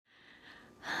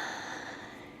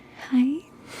Hi,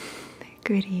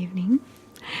 good evening.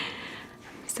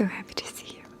 I'm so happy to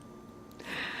see you.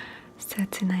 So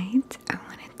tonight I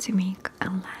wanted to make a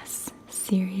less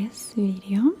serious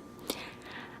video.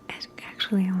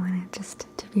 Actually, I wanted just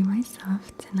to be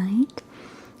myself tonight,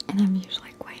 and I'm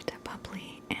usually quite a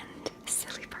bubbly and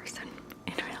silly person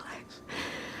in real life.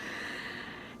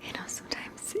 You know,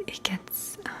 sometimes it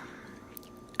gets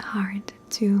hard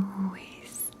to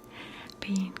always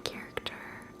be in character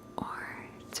or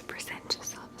to present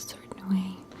yourself a certain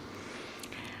way.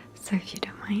 So if you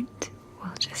don't mind,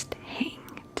 we'll just hang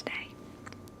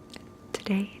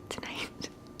tonight.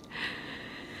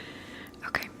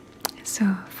 Okay,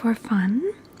 so for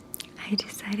fun, I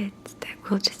decided that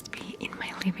we'll just be in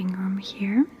my living room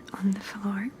here on the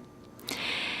floor.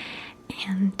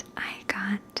 And I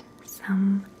got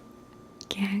some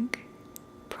gag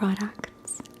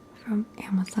products from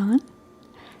Amazon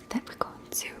that we're going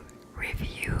to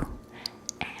review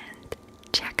and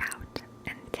check out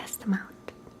and test them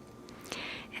out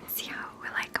and see how we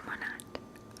like them or not.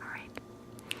 Alright.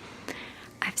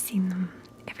 I've seen them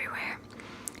everywhere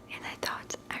and I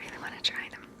thought I really want to try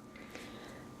them.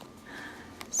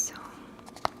 So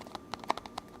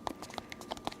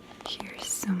here's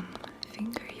some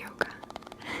finger yoga.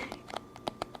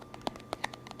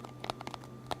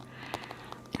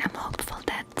 And I'm hopeful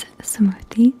that some of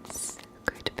these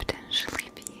could potentially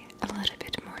be a little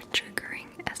bit more triggering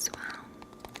as well.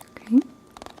 Okay?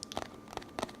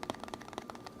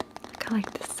 I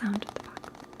like the sound of the box.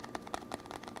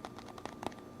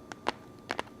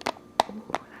 Oh,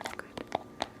 that's good.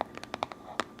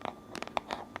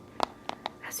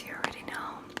 As you already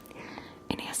know,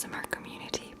 in ASMR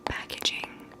community, packaging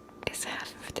is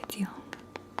half of the deal.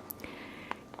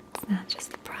 It's not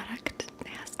just the product that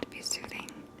has to be soothing,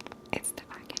 it's the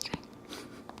packaging.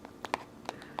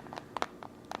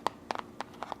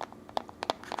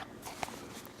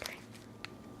 Okay,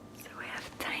 so we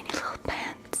have tiny little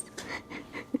pants.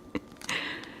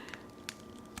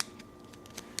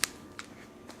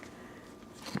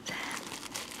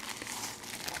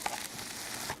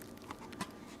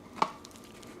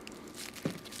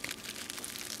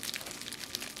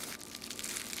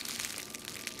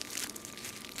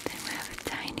 Then we have a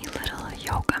tiny little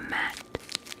yoga mat.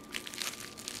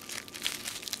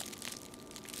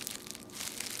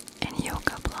 And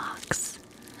yoga blocks.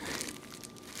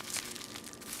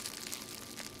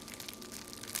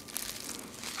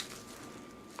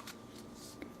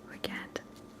 We get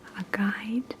a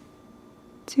guide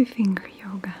to finger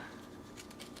yoga.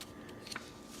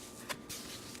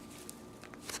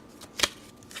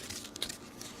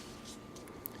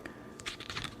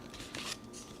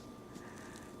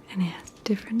 And it has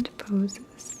different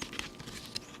poses.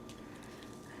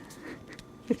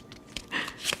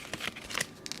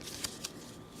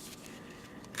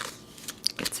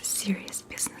 It's a serious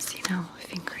business, you know,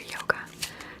 finger yoga.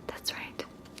 That's right,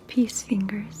 peace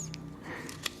fingers.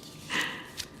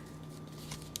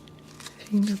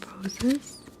 Finger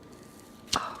poses.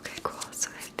 Oh, okay, cool. So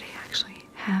they actually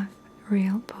have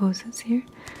real poses here.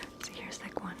 So here's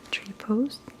like one tree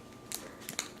pose.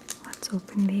 Let's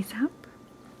open these up.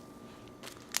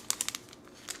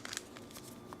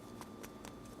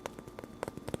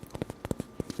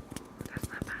 That's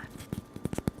not bad.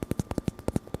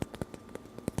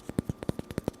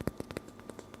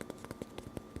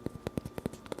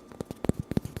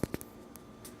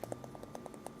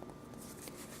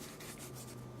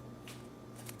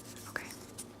 Okay.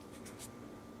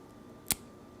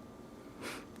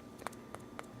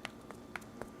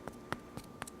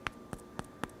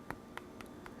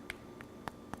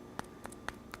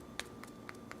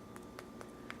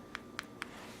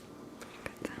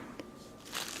 Good sound.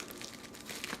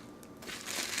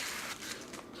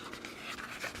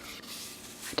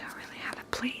 I don't really have a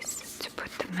place to put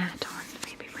the mat on.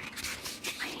 Maybe my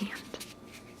hand,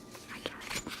 I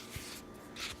guess.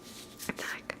 It's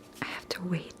like I have to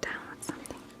weigh it down with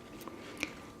something.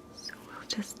 So we'll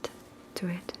just do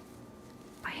it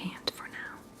by hand for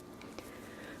now.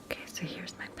 Okay, so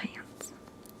here's my pants.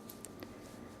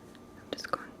 I'm just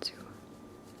going to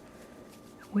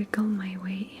wiggle my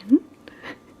way in.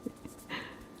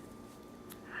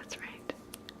 That's right.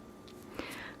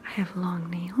 I have long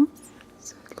nails,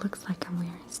 so it looks like I'm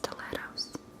wearing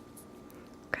stilettos.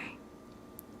 Okay.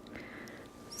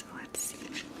 So let's see.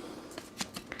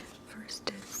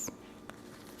 First is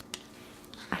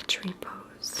a tree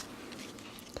pose.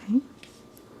 Okay.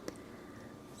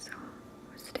 So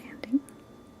we're standing.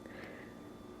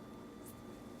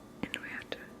 And we have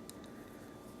to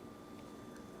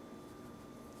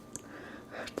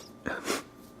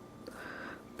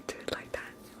do it like that.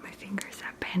 My fingers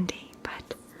are bendy,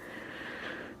 but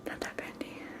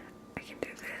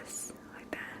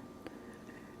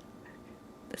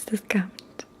just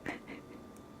comment. I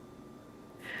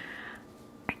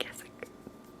guess I could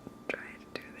try to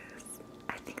do this.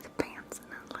 I think the pants are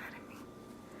not letting me.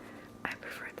 I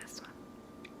prefer this one.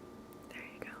 There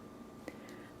you go.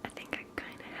 I think I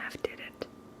kind of half did it.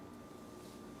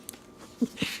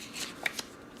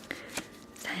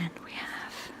 Then we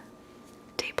have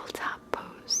tabletop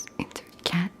pose into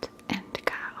cat and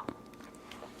cow.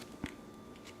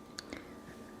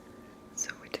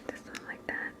 So we did this one like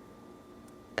that.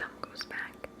 Thumb goes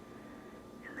back,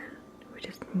 and then we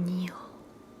just kneel,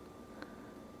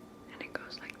 and it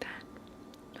goes like that.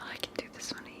 Oh, I can do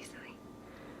this one easily.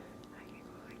 I can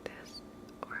go like this,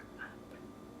 or up,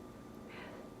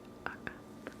 or up.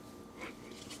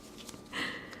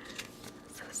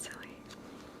 So silly.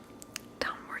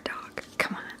 Downward dog.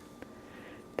 Come on.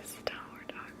 This is downward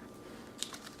dog.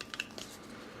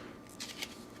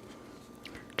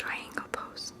 Triangle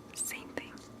pose. Same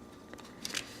thing.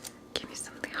 Give me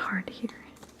something hard here.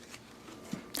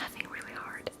 Nothing really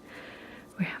hard.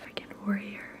 We have again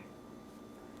warrior.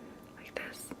 Like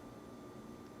this.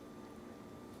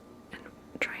 And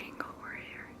triangle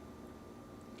warrior.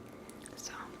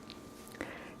 So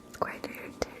it's quite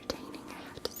entertaining, I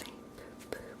have to say.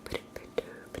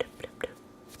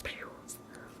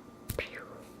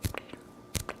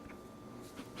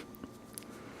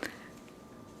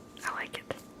 I like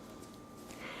it.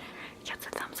 Gets a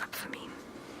thumbs up for me.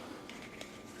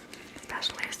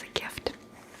 Especially as a gift.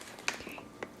 Okay.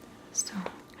 So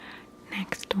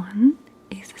next one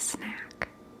is a snack.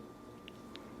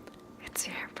 It's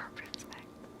your appropriate snack.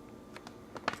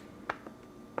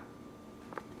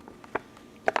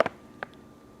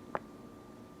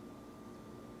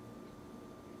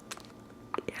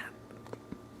 Yep.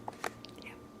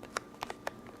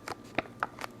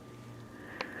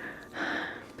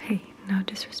 Hey, no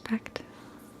disrespect.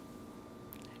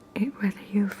 Whether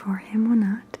you're for him or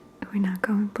not, we're not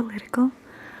going political,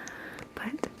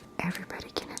 but everybody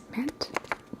can admit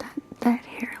that that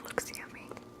hair looks yummy.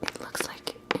 It looks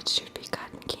like it should be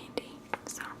cotton candy,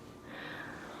 so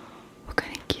we're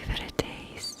gonna give it a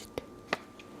taste.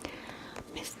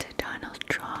 Mr. Donald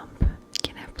Trump,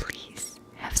 can I please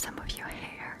have some of your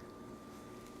hair?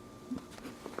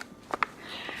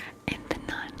 In the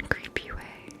non-creepy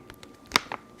way.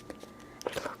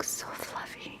 It looks so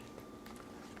fluffy.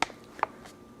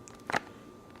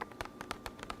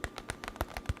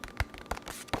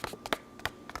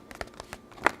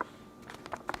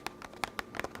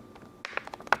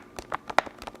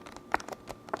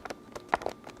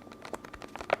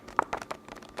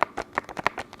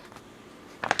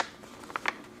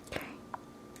 Okay.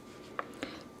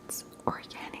 It's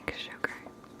organic sugar.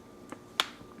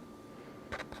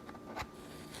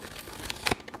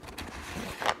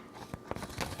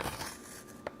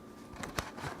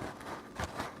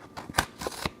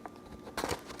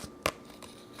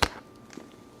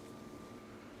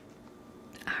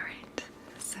 Alright,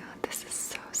 so this is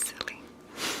so silly.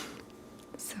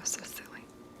 So silly.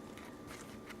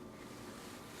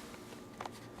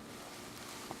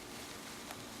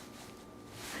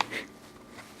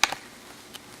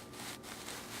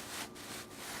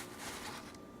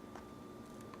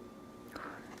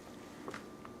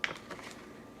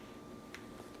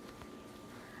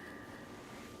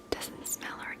 Doesn't smell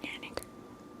organic.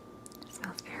 It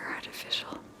smells very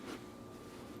artificial.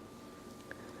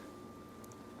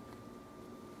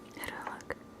 How do I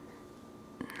look?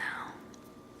 No,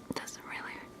 doesn't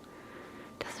really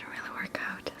work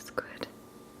out as good.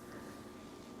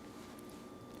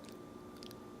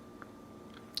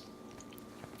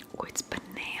 Oh, it's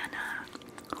banana.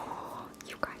 Oh,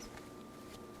 you guys.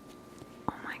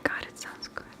 Oh my god, it sounds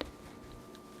good.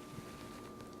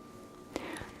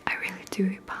 I really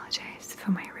do apologize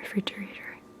for my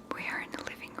refrigerator. We are in the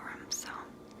living room, so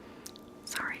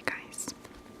sorry guys.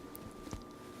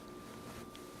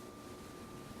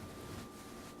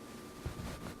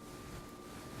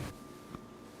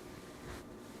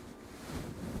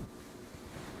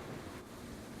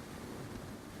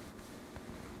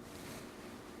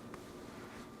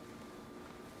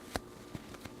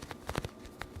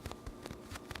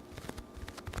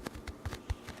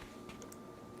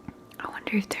 I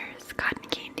wonder if there's cotton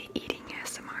candy eating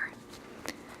ASMR.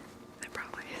 There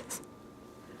probably is.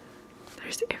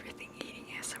 There's everything eating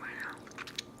ASMR now.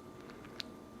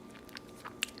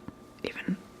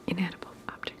 Even inedible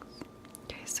objects.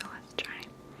 Okay, so let's try.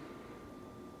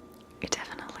 It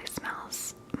definitely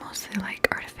smells mostly like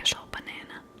artificial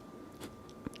banana.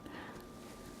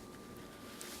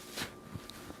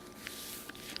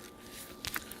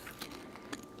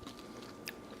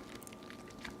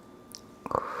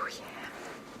 Oh yeah,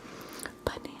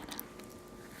 banana.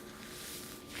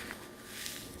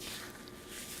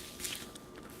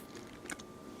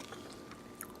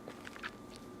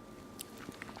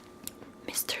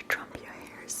 Mr. Trump, your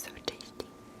hair is so tasty.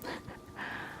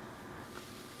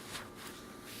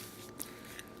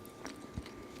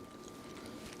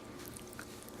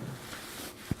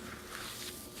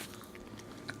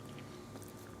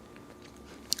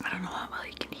 I don't know how well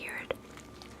you can hear it.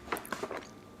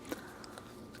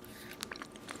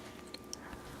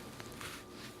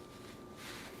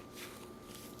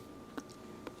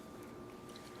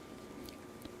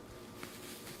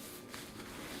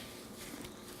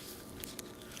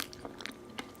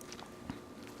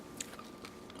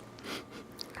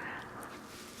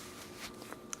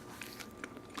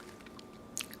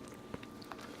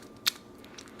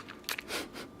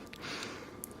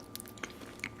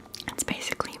 It's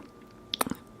basically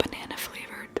banana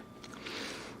flavored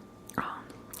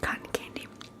cotton candy.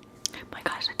 My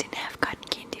gosh, I didn't have cotton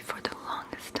candy for the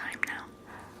longest time now.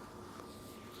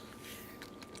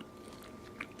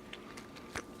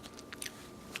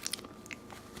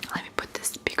 Let me put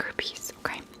this bigger piece,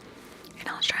 okay? And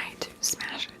I'll try to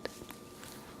smash it.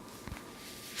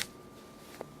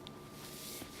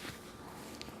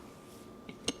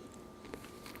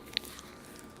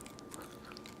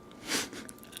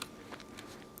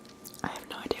 I have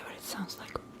no idea what it sounds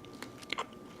like.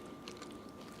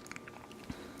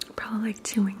 Probably like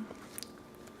chewing.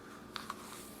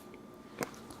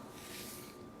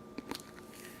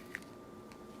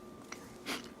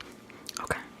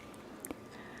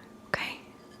 Okay,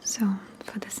 so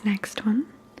for this next one,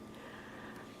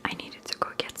 I needed to go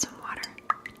get some water.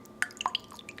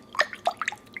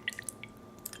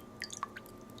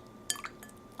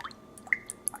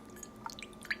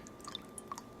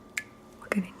 We're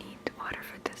gonna need water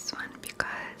for this one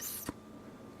because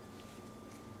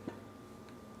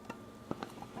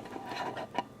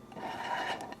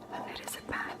it is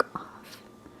a bag of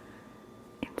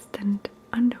instant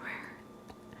underwear,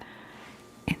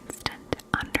 instant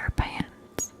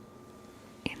underpants,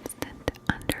 instant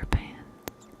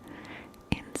underpants,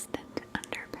 instant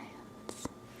underpants.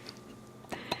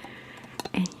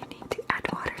 And you need to add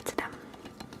water to them,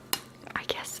 I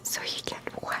guess, so you get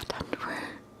wet underwear.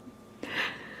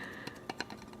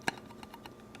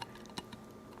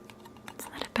 It's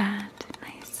not a bad,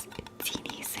 nice,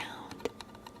 teeny sound.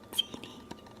 Teeny.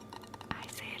 I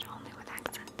say it only with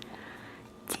accent.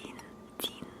 Teen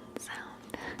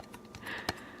sound.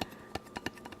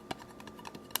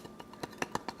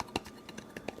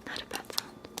 Not a bad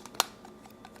sound.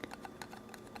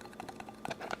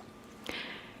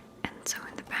 And so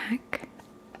in the back,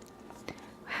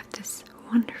 we have this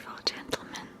wonderful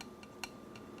gentleman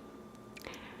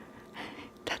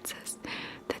that says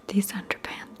that these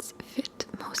underpants fit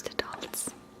most adults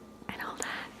and all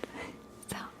that.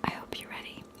 So I hope you're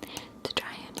ready to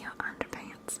try on your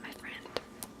underpants, my friend.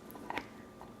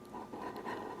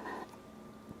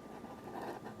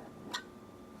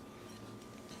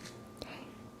 Okay.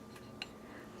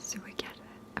 So we get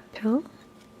a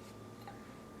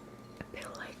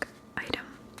pill-like item.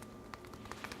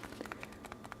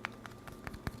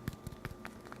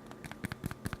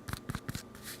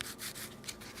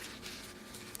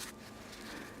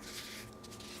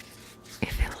 It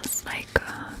feels like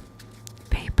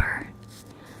paper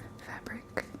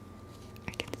fabric.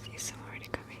 I can see some already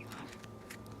coming off.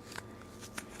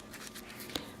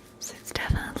 So it's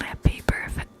definitely a paper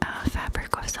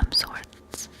fabric of some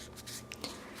sorts.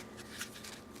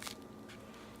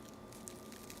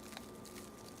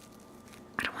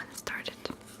 I don't want to start it.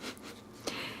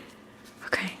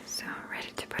 Okay, so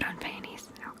ready to put on panties.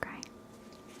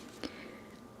 Okay.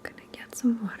 Gonna get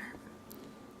some water.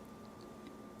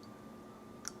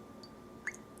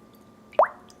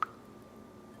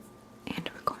 And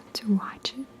we're going to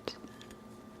watch it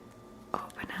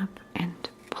open up and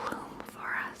bloom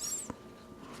for us.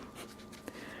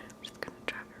 I'm just gonna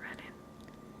drop it right in.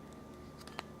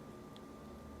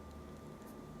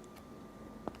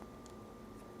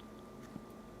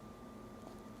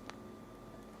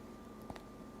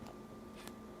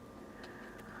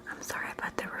 I'm sorry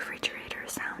about the refrigerator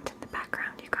sound in the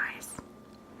background, you guys.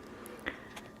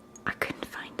 I couldn't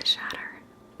find the shutter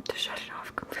to shut it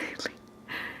off completely.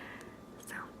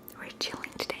 So, we're chilling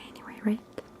today anyway, right?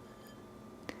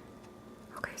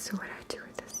 Okay, so what do I do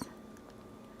with this?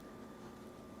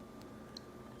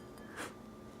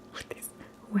 With these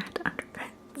wet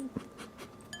underpants.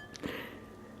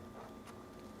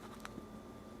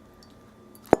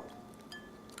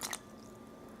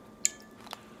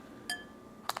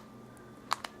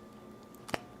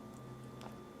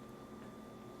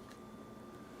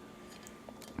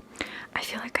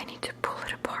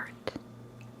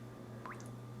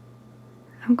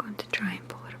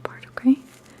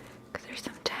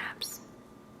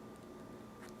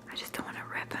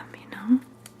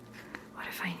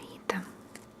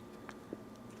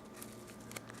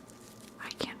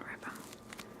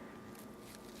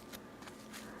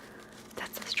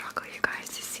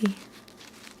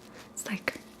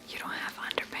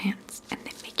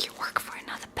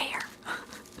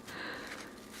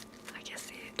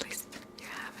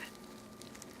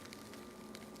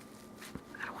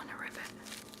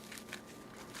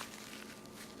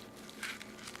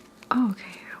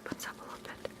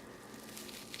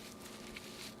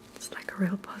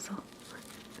 real puzzle.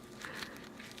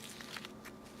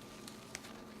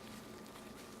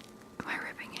 Am I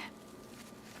ripping it?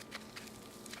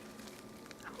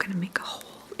 I'm gonna make a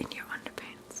hole in your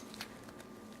underpants.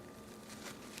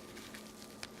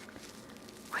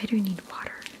 Why do you need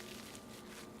water?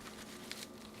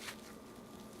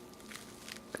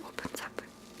 It opens up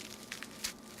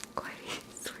quite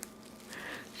easily.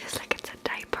 Feels like it's a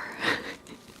diaper.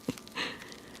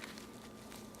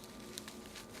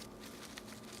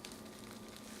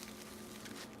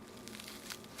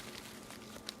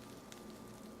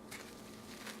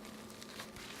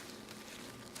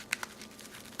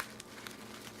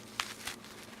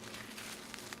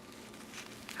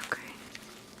 Okay.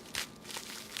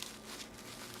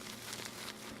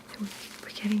 So we're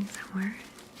getting somewhere.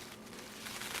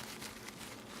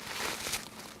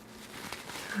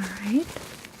 Alright.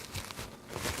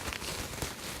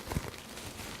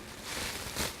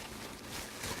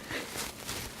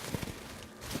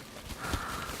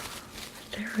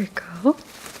 There we go.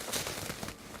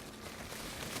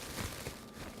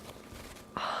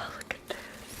 Oh, look at this.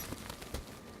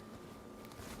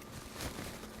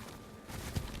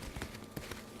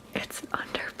 It's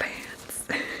underpants.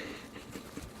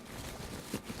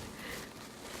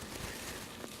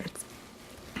 It's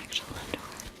actual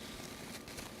underwear.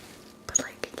 But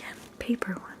like again,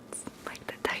 paper ones. Like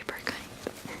the diaper kind.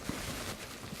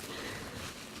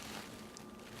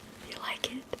 You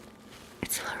like it?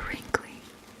 It's a little wrinkly.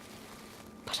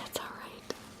 But it's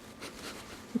alright.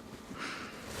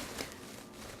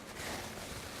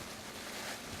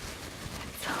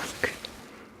 It sounds good.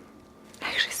 It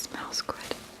actually smells good.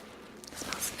 It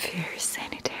smells very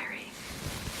sanitary.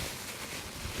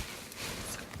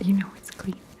 So you know it's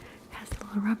clean. It has a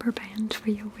little rubber band for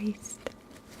your waist.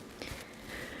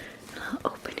 Little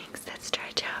openings that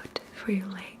stretch out for your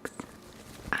legs.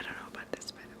 I don't know about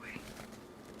this, by the way.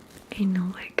 Ain't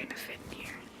no leg gonna fit in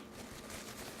here.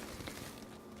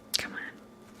 Come on.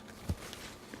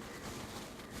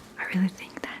 I really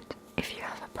think that if you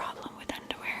have a problem with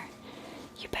underwear,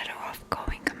 you're better off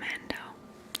going commando.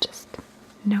 Just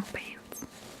no pants.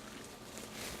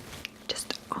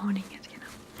 Just owning it, you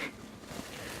know.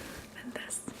 Than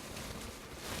this.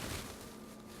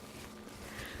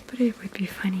 But it would be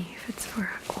funny if it's for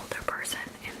an older person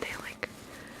and they like,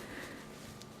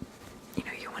 you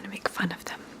know, you want to make fun of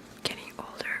them getting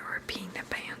older or peeing their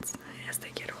pants as they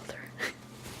get older.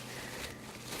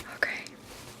 Okay.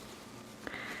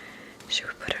 Should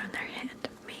we put it on their head?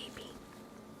 Maybe.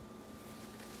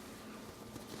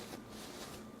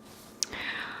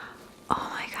 Oh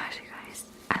my gosh, you guys.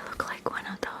 I look like one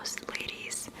of those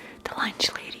ladies. The lunch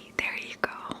lady. There you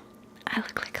go. I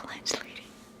look like a lunch lady.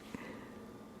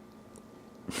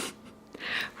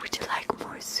 Would you like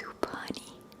more soup,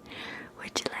 honey?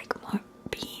 Would you like more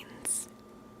beans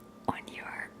on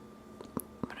your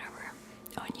whatever,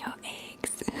 on your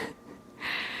eggs?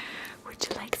 Would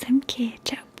you like some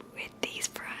ketchup with these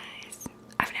fries?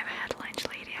 I've never had lunch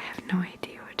lady. I have no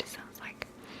idea what it sounds like.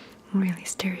 I'm really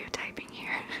stereotyping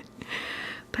here.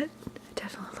 But I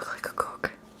definitely look like a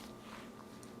cook.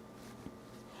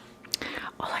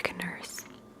 Or like a nurse.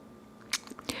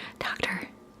 Doctor,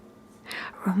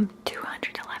 room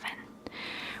 211.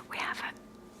 We have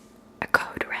a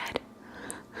code red.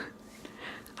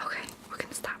 Okay, we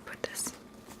can stop with this.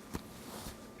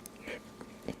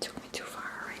 It took me too far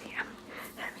already. I'm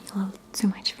having a little too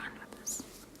much fun with this.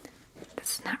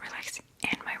 This is not relaxing.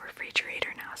 And my refrigerator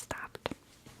now stopped.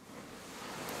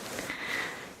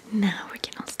 Now we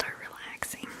can all start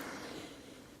relaxing.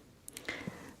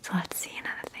 So let's see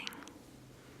another thing.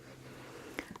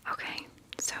 Okay,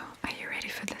 so are you ready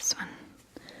for this one?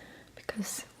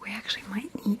 Because we actually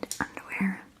might need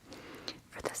underwear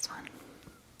for this one.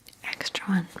 Extra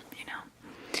one, you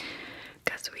know.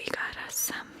 Because we got us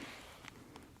some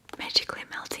magically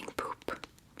melting poop.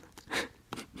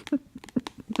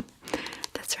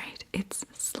 That's right, it's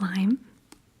slime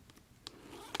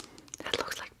that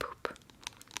looks like poop.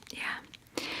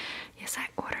 Yeah. Yes, I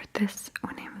ordered this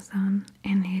on Amazon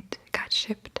and it got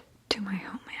shipped to my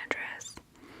home address.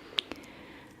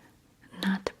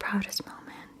 Not the proudest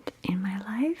moment in my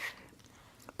life,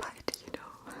 but you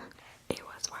know, it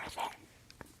was worth it.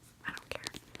 I don't care.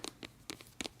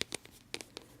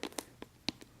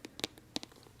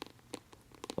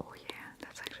 Oh yeah,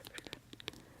 that's actually pretty good.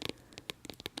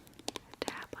 A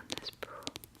tap on this poo.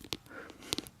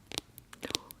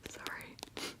 No, sorry.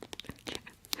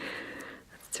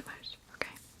 That's too much.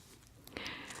 Okay.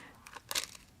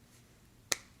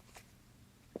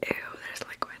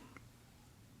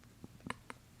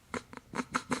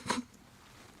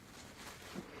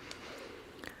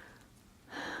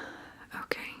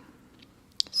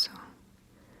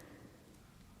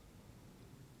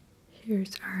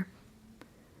 Here's our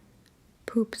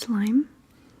poop slime.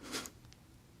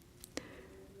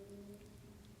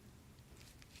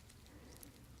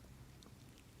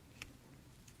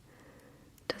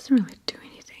 Doesn't really do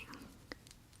anything.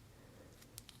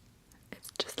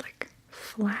 It's just like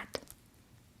flat.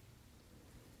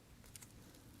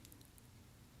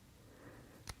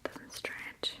 Doesn't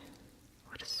stretch.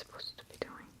 What is it supposed to be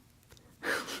doing?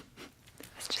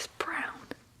 It's just brown.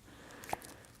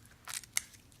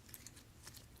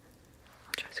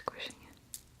 I'll try squishing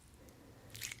it.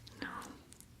 No,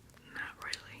 not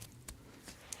really.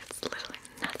 It's literally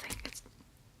nothing.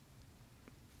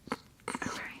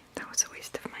 Okay, that was a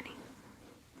waste of money.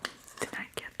 Did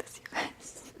not get this, you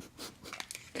guys.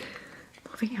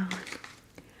 Moving on.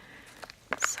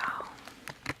 So,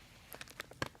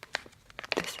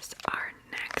 this is our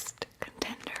next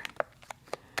contender.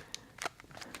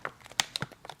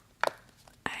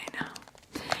 I know.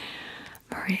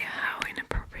 Maria, how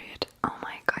inappropriate. Oh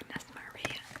my goodness,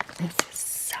 Maria. This is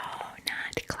so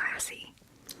not classy.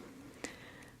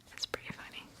 That's pretty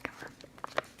funny. Come on.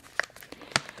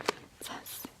 It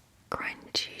says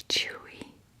crunchy,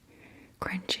 chewy,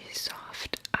 crunchy,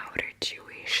 soft, outer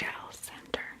chewy shell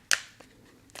center.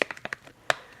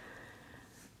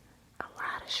 A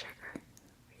lot of sugar.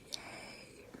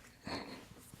 Yay.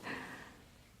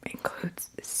 Includes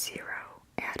 0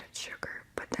 added sugar,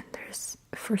 but then there's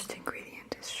first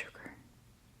ingredient is sugar.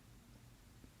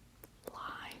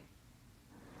 Lie.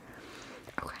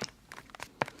 Okay.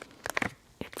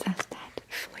 It says that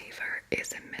flavor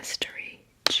is a mystery,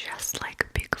 just like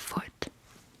Bigfoot.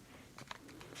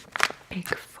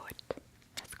 Bigfoot.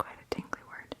 That's quite a tingly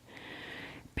word.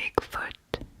 Bigfoot.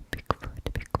 Bigfoot.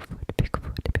 Bigfoot.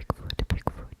 Bigfoot. Bigfoot.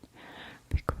 Bigfoot.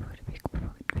 Bigfoot.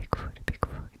 Bigfoot. Bigfoot.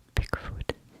 Bigfoot. Bigfoot.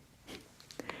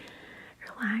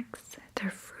 Relax. They're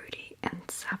fruity and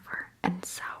sour and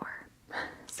sour.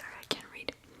 Sorry, I can't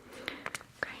read.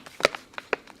 Okay.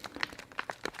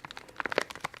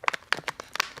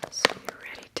 So you're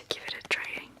ready to give it a try.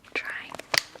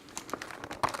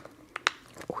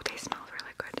 Oh, they smell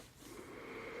really good.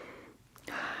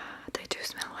 They do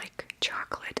smell like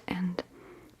chocolate and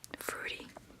fruity.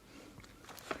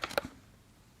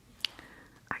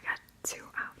 I got 2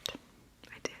 out.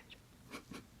 I did.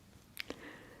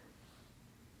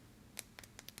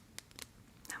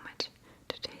 How much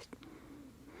to taste?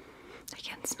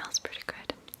 Again, smells pretty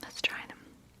good. Let's try them.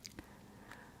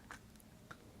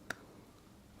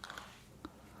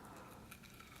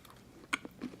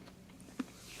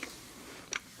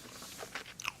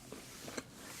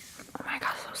 Oh my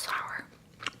god, so sour.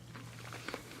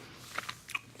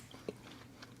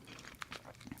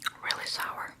 Really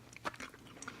sour.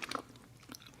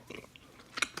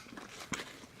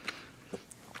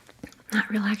 Not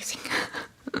relaxing.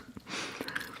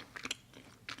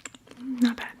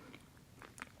 Not bad.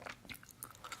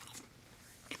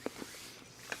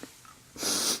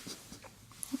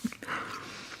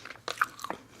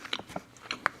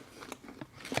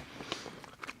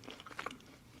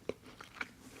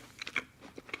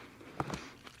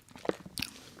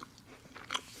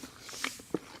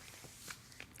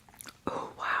 Oh,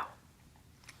 wow.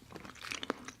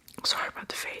 Sorry about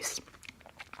the face.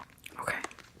 Okay,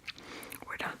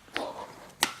 we're done.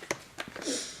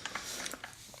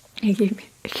 It gave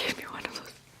me one of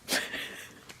those.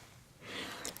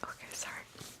 Okay, sorry.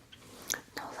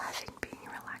 No laughing, being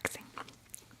relaxing.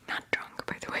 Not drunk,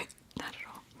 by the way. Not at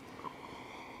all.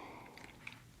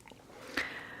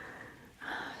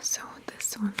 So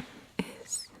this one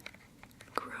is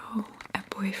grow a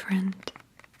boyfriend.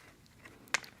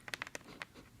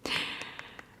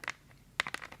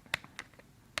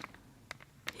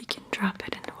 You can drop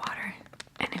it in the water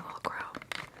and it will grow.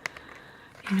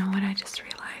 You know what I just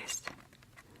realized?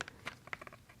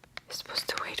 You're supposed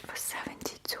to wait for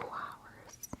 72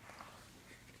 hours.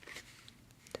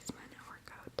 This might not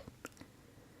work out.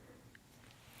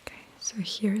 Okay, so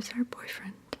here's our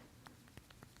boyfriend.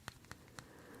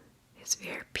 It's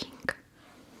very pink.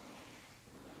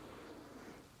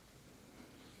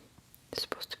 You're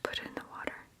supposed to put it in the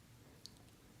water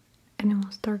and it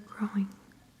will start growing.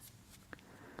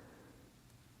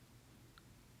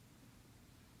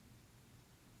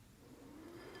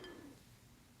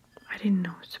 I didn't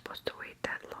know I was supposed to wait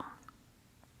that long.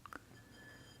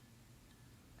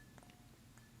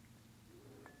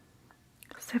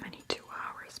 $72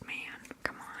 hours, man.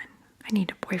 Come on. I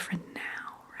need a boyfriend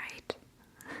now, right?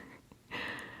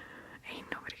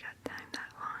 Ain't nobody got time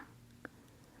that long.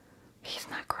 He's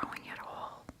not growing at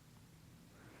all.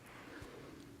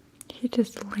 He's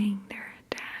just laying there,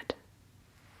 Dad.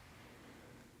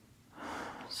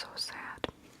 So sad.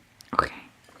 Okay.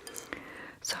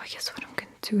 So I guess what I'm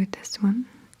to this one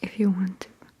if you want to.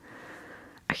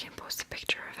 I can post a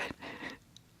picture of it.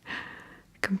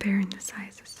 Comparing the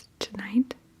sizes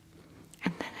tonight.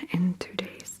 And then in 2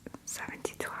 days,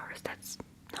 72 hours, that's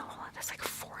like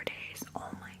 4 days. Oh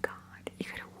my god. You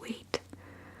gotta wait.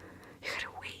 You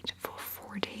gotta wait for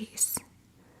 4 days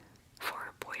for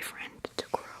a boyfriend to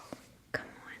grow. Come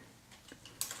on.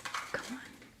 Come on.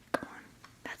 Come on.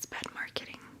 That's bad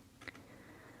marketing.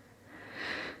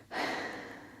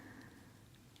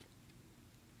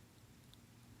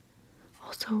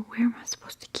 Also, where am I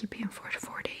supposed to keep him for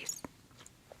 4 days?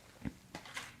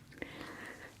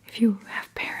 If you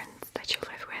have parents that you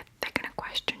live with, they're gonna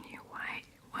question you.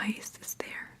 Why is this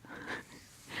there?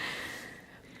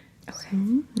 Okay, so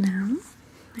now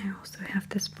I also have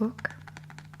this book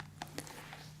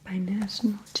by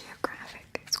National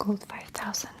Geographic. It's called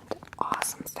 5,000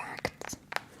 Awesome Facts.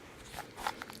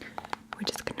 We're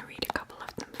just gonna read a couple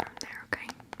of them from there, okay?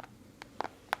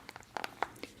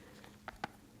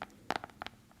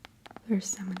 There's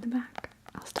some in the back.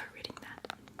 I'll start reading that.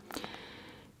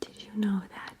 Did you know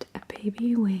that a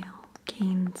baby whale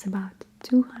gains about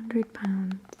 200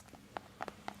 pounds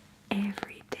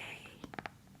every day?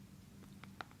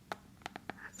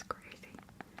 That's crazy.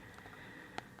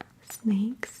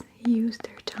 Snakes use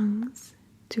their tongues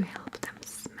to help them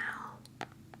smell. I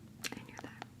knew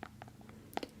that.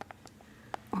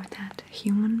 Or that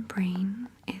human brain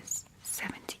is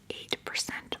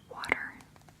 78% water.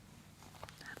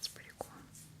 That's pretty cool.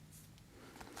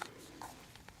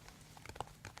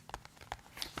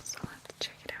 So let's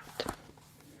check it out.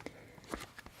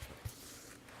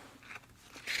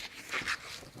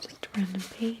 Just a random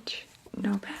page.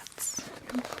 No bats.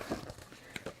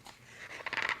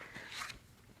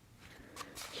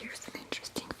 Here's an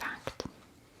interesting fact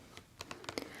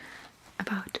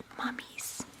about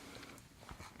mummies.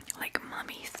 Like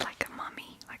mummies, like a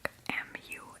mummy, like mummies.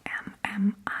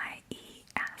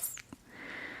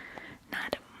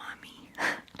 Not a mummy,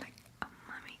 like a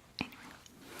mummy. Anyway,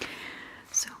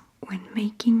 so when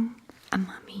making a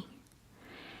mummy,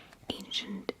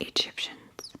 ancient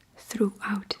Egyptians threw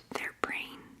out their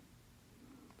brain,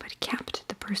 but kept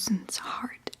the person's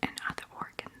heart and other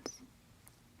organs.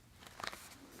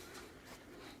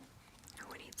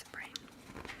 Who needs a brain?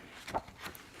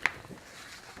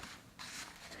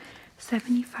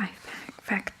 75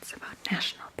 facts about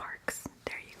national parks.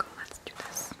 There you go, let's do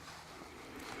this.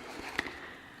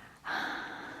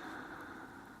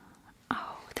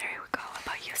 Oh, there we go,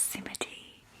 about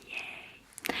Yosemite.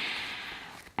 Yay.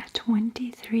 A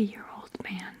 23-year-old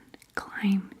man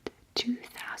climbed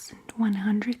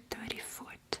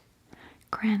 2,130-foot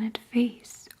granite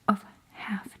face of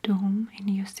Half Dome in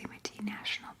Yosemite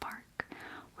National Park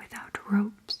without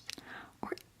ropes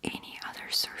or any other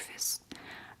surface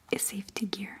safety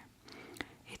gear.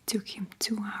 It took him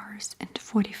 2 hours and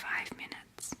 45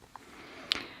 minutes.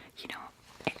 You know,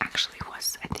 it actually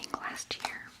was, I think, last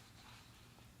year.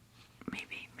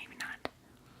 Maybe not.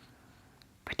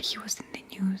 But he was in the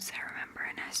news, I remember,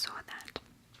 and I saw that.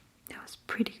 That was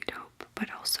pretty dope, but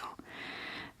also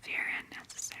very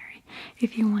unnecessary.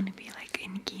 If you want to be like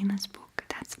in Guinness book,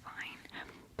 that's fine.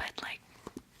 But like,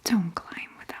 don't climb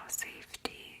without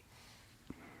safety.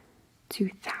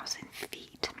 2,000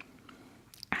 feet.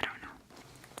 I don't know.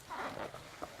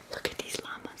 Look at these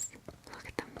llamas. Look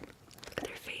at them. Look at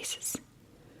their faces.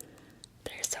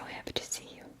 They're so happy to see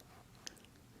you.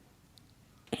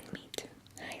 And me too.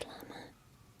 Hi, llama.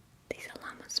 These are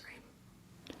llamas, right?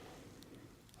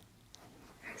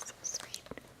 They're so sweet.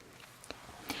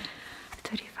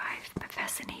 35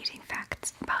 fascinating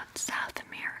facts about South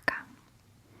America.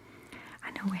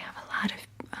 I know we have a lot of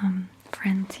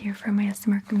friends here from my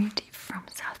ASMR community from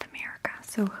South America,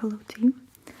 so hello to you.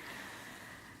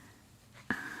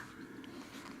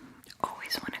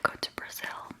 Always want to go to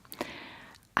Brazil.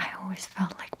 I always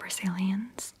felt like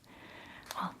Brazilians,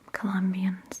 well,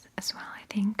 Colombians as well, I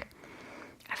think,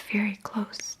 are very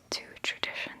close to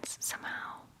traditions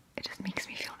somehow. It just makes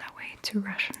me feel that way to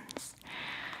Russians.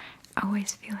 I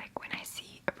always feel like when I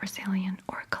see a Brazilian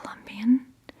or a Colombian,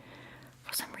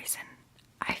 for some reason,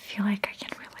 I feel like I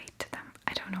can relate to them.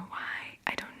 I don't know why.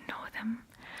 I don't know them,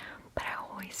 but I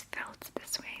always felt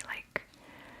this way. Like,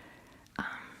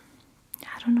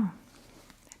 I don't know.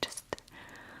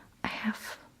 I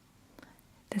have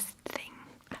this thing.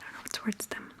 I don't know, towards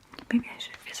them. Maybe I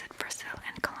should visit Brazil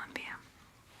and Colombia.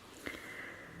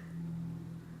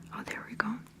 Oh, there we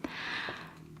go.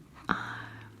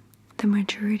 The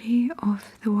majority of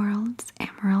the world's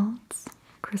emeralds,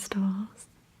 crystals,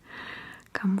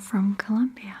 come from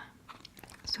Colombia.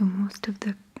 So most of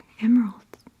the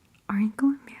emeralds are in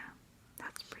Colombia.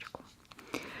 That's pretty cool.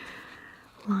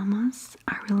 llamas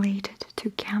are related to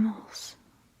camels.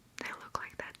 They look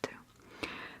like that too,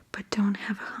 but don't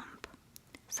have a hump.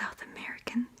 South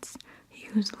Americans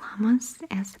use llamas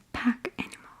as pack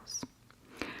animals.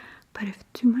 But if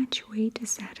too much weight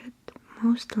is added,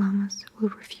 most llamas will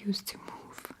refuse to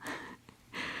move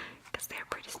because they're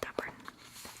pretty stubborn.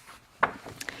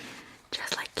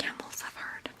 Just like camels, I've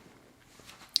heard.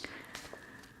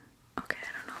 Okay,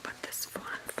 I don't know about this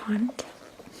font.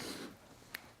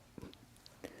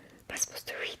 Am I supposed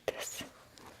to read this?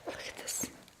 Look at this.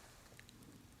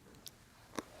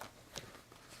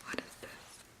 What is this?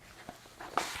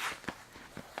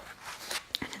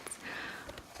 And it's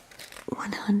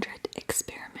 100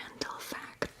 experimental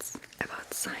facts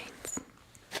about science.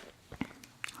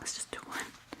 Let's just do one.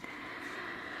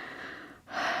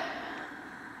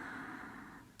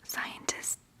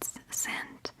 Scientists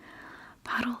sent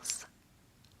bottles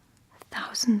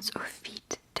thousands of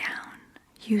feet down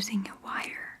using a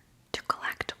wire to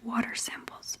collect water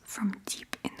samples from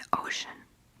deep in the ocean.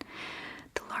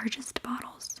 The largest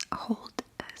bottles hold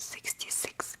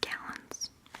 66 gallons.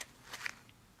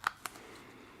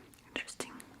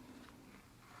 Interesting.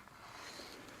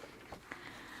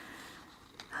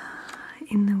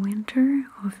 In the winter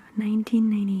of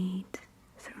 1998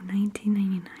 through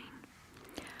 1999,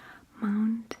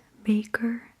 Mount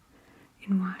Baker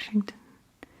in Washington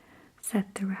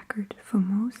set the record for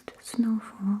most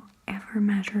snowfall ever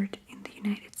measured in the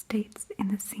United States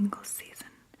in a single season,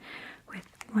 with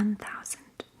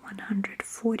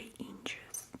 1,140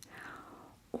 inches,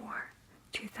 or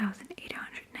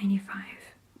 2,895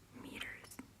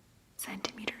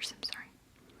 centimeters.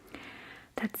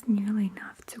 That's nearly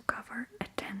enough to cover a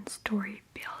 10-story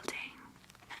building.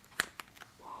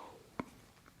 Whoa.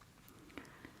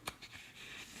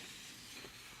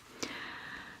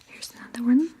 Here's another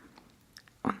one.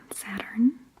 On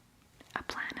Saturn, a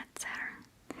planet Saturn,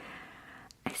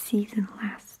 a season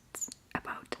lasts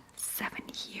about 7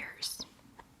 years.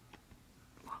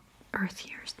 Well, Earth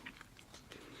years.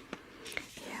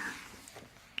 Yeah,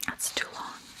 that's too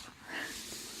long.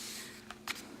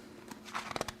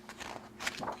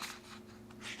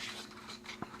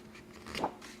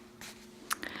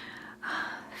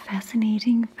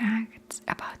 Fascinating facts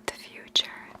about the future.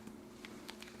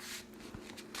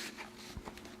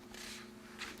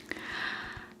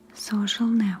 Social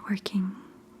networking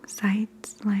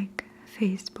sites like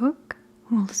Facebook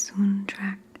will soon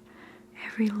track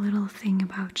every little thing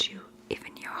about you,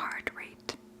 even your heart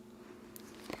rate.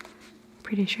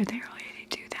 Pretty sure they already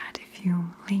do that if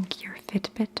you link your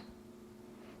Fitbit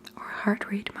or heart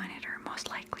rate monitor. Most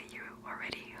likely you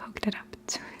already hooked it up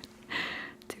to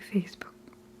Facebook.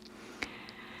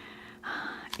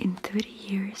 In 30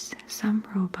 years, some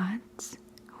robots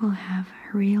will have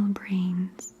real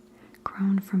brains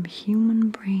grown from human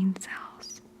brain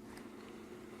cells.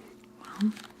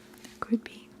 Well, could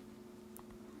be.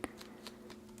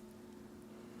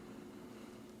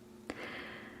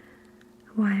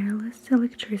 Wireless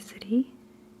electricity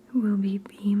will be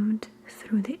beamed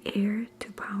through the air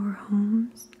to power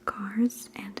homes, cars,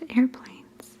 and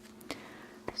airplanes.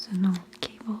 So no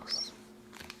cables.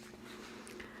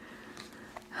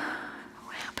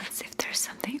 What happens if there's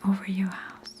something over your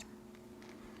house?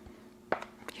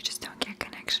 You just don't get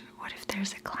connection. What if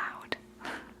there's a cloud?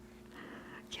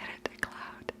 Get it? A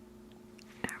cloud.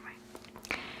 Never mind.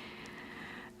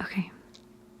 Okay.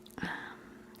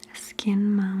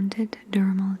 Skin-mounted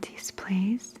dermal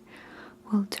displays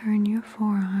will turn your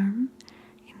forearm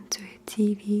into a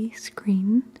TV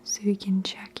screen so you can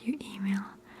check your email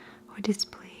or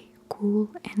display cool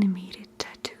animated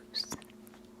tattoos.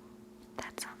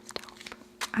 That sounds dope.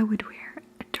 I would wear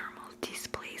a dermal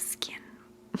display skin.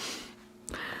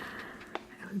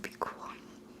 It would be cool.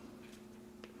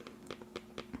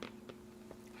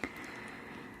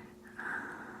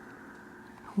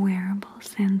 Wearable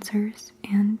sensors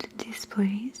and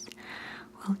displays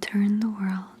will turn the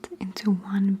world into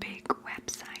one big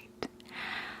website,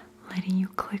 letting you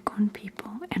click on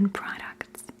people and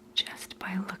products just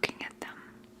by looking at them.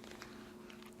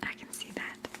 I can see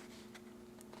that.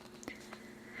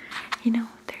 You know,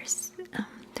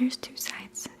 there's two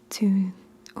sides to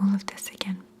all of this.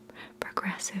 Again,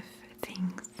 progressive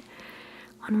things.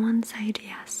 On one side,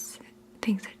 yes,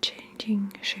 things are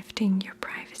changing, shifting. Your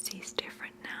privacy is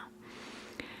different now.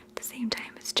 At the same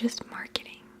time, it's just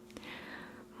marketing.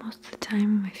 Most of the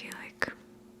time, I feel like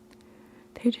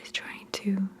they're just trying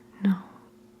to know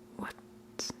what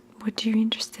you're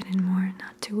interested in more,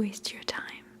 not to waste your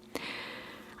time.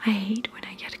 I hate when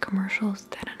I get commercials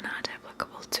that are not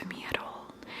applicable to me at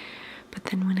all. But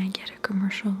then when I get a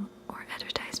commercial or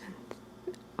advertisement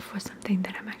for something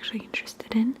that I'm actually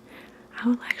interested in, I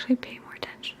will actually pay more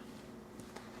attention.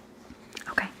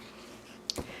 Okay.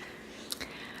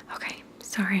 Okay,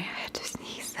 sorry, I had to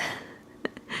sneeze.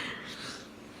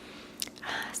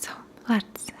 So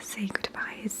let's say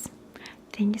goodbyes.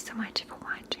 Thank you so much for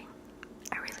watching.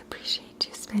 I really appreciate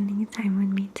you spending time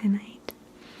with me tonight.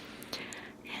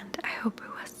 And I hope it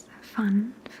was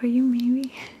fun for you,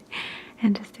 maybe,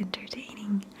 and just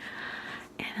entertaining.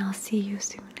 And I'll see you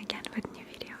soon